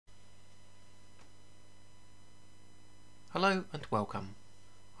Hello and welcome.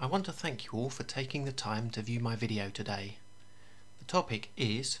 I want to thank you all for taking the time to view my video today. The topic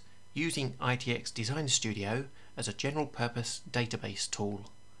is using ITX Design Studio as a general purpose database tool.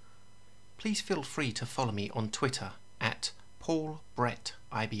 Please feel free to follow me on Twitter at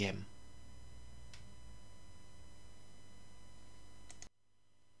PaulBrettIBM.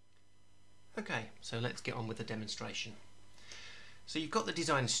 Okay, so let's get on with the demonstration. So you've got the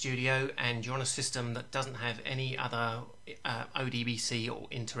Design Studio and you're on a system that doesn't have any other ODBC or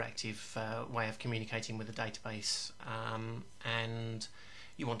interactive way of communicating with the database, and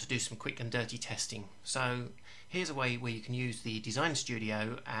you want to do some quick and dirty testing. So here's a way where you can use the Design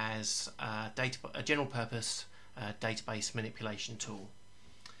Studio as a general purpose database manipulation tool.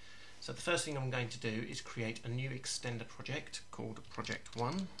 So the first thing I'm going to do is create a new extender project called Project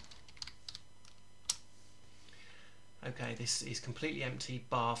 1. Okay, this is completely empty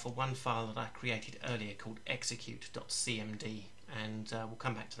bar for one file that I created earlier called Execute.cmd, and we'll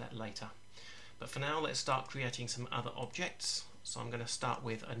come back to that later. But for now, let's start creating some other objects. So I'm going to start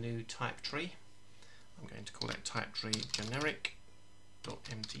with a new type tree. I'm going to call that type tree generic.mtt,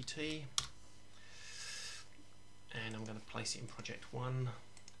 and I'm going to place it in project 1,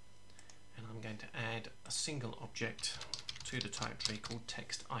 and I'm going to add a single object to the type tree called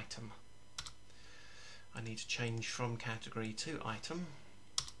text item. I need to change from category to item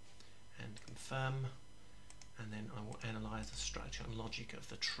and confirm, and then I will analyze the structure and logic of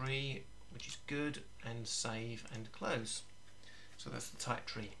the tree, which is good, and save and close. So that's the type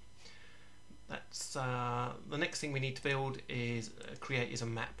tree. That's the next thing we need to build is create a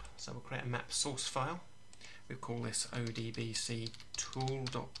map. So we'll create a map source file. We'll call this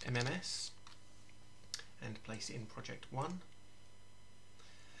ODBCTool.mmc and place it in project 1.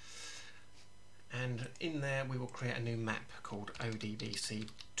 And in there we will create a new map called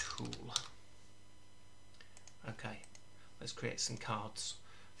ODBCTool. Okay, let's create some cards.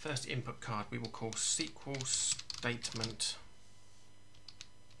 First input card we will call SQL statement,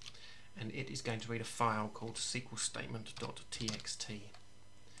 and it is going to read a file called SQLstatement.txt.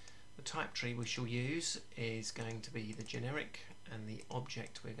 The type tree we shall use is going to be the generic, and the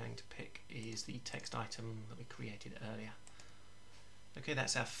object we're going to pick is the text item that we created earlier. Okay,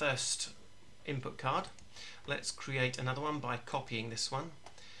 that's our first input card. Let's create another one by copying this one.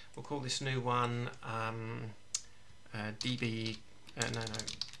 We'll call this new one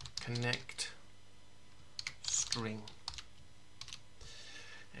connect string,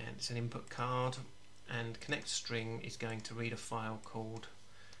 and it's an input card, and connect string is going to read a file called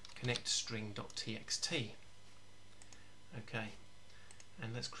connectstring.txt. Okay,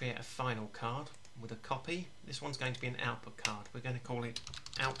 and let's create a final card with a copy. This one's going to be an output card. We're going to call it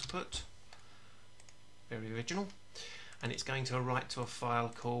output. Very original, and it's going to write to a file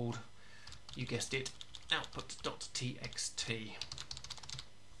called, you guessed it, output.txt.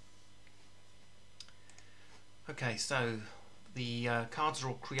 Okay, so the cards are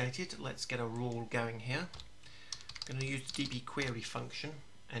all created. Let's get a rule going here. I'm going to use the dbQuery function,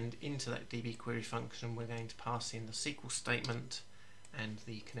 and into that dbQuery function we're going to pass in the SQL statement and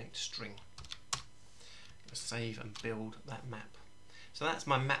the connect string. I'm going to save and build that map. So that's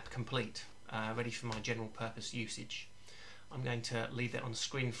my map complete. Ready for my general purpose usage. I'm going to leave that on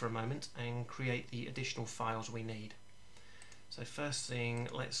screen for a moment and create the additional files we need. So first thing,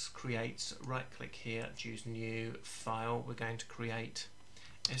 let's create, right click here, choose new file. We're going to create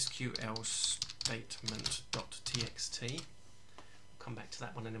SQL statement.txt. We'll come back to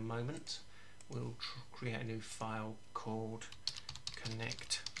that one in a moment. We'll create a new file called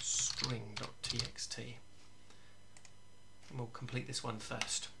connectstring.txt, and we'll complete this one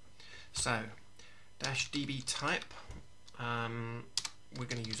first. So -db type, we're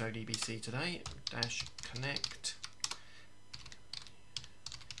going to use ODBC today, -connect,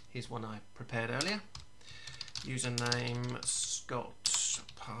 here's one I prepared earlier, username Scott,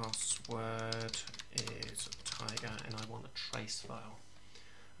 password is tiger, and I want a trace file.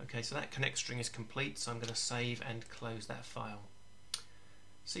 Okay, so that connect string is complete, so I'm going to save and close that file.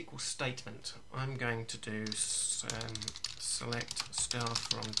 SQL statement, I'm going to do select star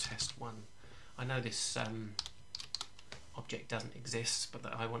from test 1. I know this object doesn't exist, but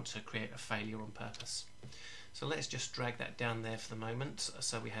that I want to create a failure on purpose. So let's just drag that down there for the moment,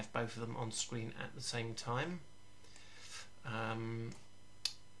 so we have both of them on screen at the same time.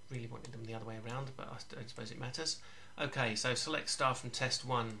 Really wanted them the other way around, but I don't suppose it matters. Okay, so select star from test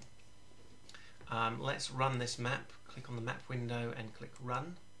 1. Let's run this map. Click on the map window and click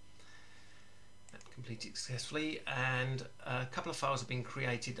run. That completed successfully, and a couple of files have been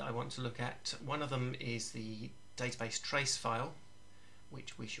created that I want to look at. One of them is the database trace file,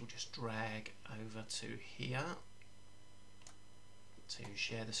 which we shall just drag over to here. to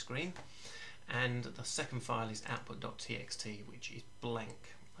share the screen. And the second file is output.txt, which is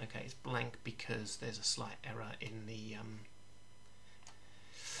blank. Okay, it's blank because there's a slight error in the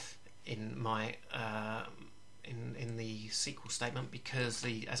in the SQL statement, because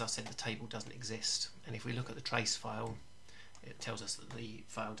as I said, the table doesn't exist. And if we look at the trace file, it tells us that the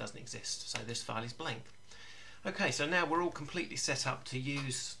file doesn't exist. So this file is blank. Okay, so now we're all completely set up to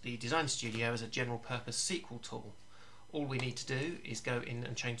use the Design Studio as a general purpose SQL tool. All we need to do is go in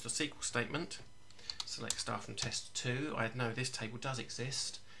and change the SQL statement. Select start from test 2. I know this table does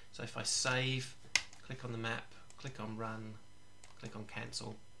exist. So if I save, click on the map, click on run, click on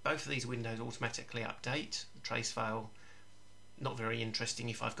cancel, both of these windows automatically update. The trace file, not very interesting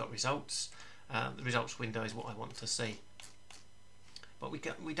if I've got results. The results window is what I want to see. But we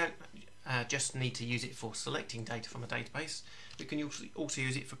don't just need to use it for selecting data from a database. We can also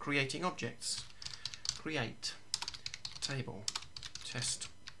use it for creating objects. Create table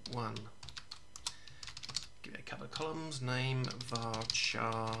test1. Give it a couple of columns. Name,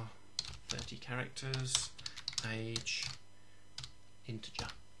 varchar, 30 characters, age, integer.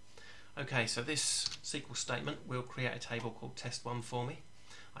 Okay, so this SQL statement will create a table called test1 for me.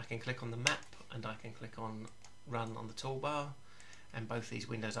 I can click on the map and I can click on run on the toolbar, and both these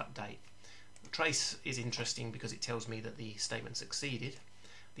windows update. The trace is interesting because it tells me that the statement succeeded.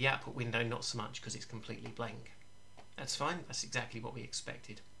 The output window not so much because it's completely blank. That's fine, that's exactly what we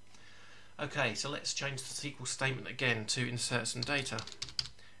expected. Okay, so let's change the SQL statement again to insert some data.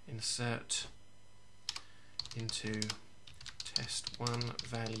 Insert into test1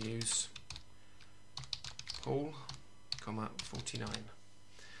 values Paul, 49.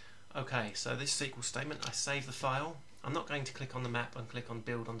 Okay, so this SQL statement, I save the file. I'm not going to click on the map and click on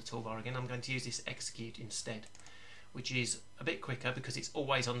build on the toolbar again. I'm going to use this execute instead, which is a bit quicker because it's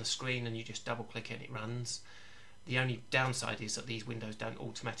always on the screen and you just double click it and it runs. The only downside is that these windows don't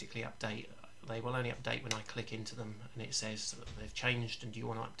automatically update. They will only update when I click into them and it says that they've changed and do you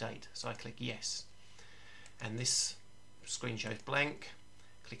want to update. So I click yes. And this screen shows blank.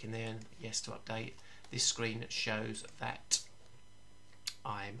 Click in there and yes to update. This screen shows that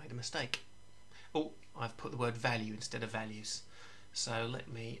I made a mistake. Oh, I've put the word value instead of values. So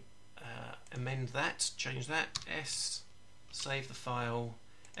let me amend that, change that. S, save the file,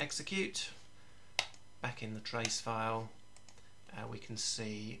 execute. Back in the trace file, we can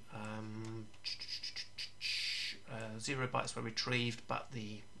see 0 bytes were retrieved, but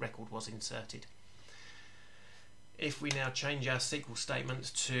the record was inserted. If we now change our SQL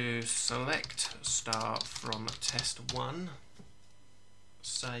statement to select start from test1,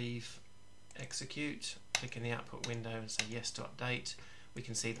 save, execute, click in the output window and say yes to update, we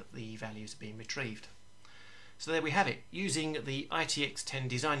can see that the values are being retrieved. So there we have it, using the ITX 10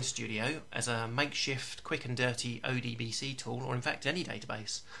 Design Studio as a makeshift quick and dirty ODBC tool, or in fact any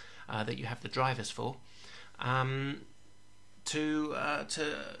database that you have the drivers for, to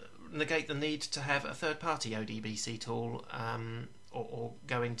negate the need to have a third-party ODBC tool or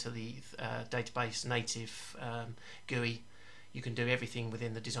go into the database native GUI. You can do everything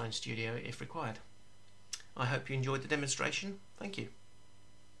within the Design Studio if required. I hope you enjoyed the demonstration. Thank you.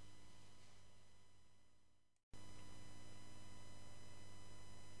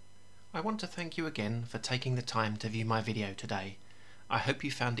 I want to thank you again for taking the time to view my video today. I hope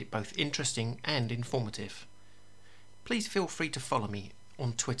you found it both interesting and informative. Please feel free to follow me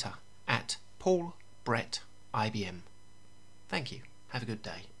on Twitter at PaulBrettIBM. Thank you. Have a good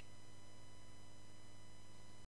day.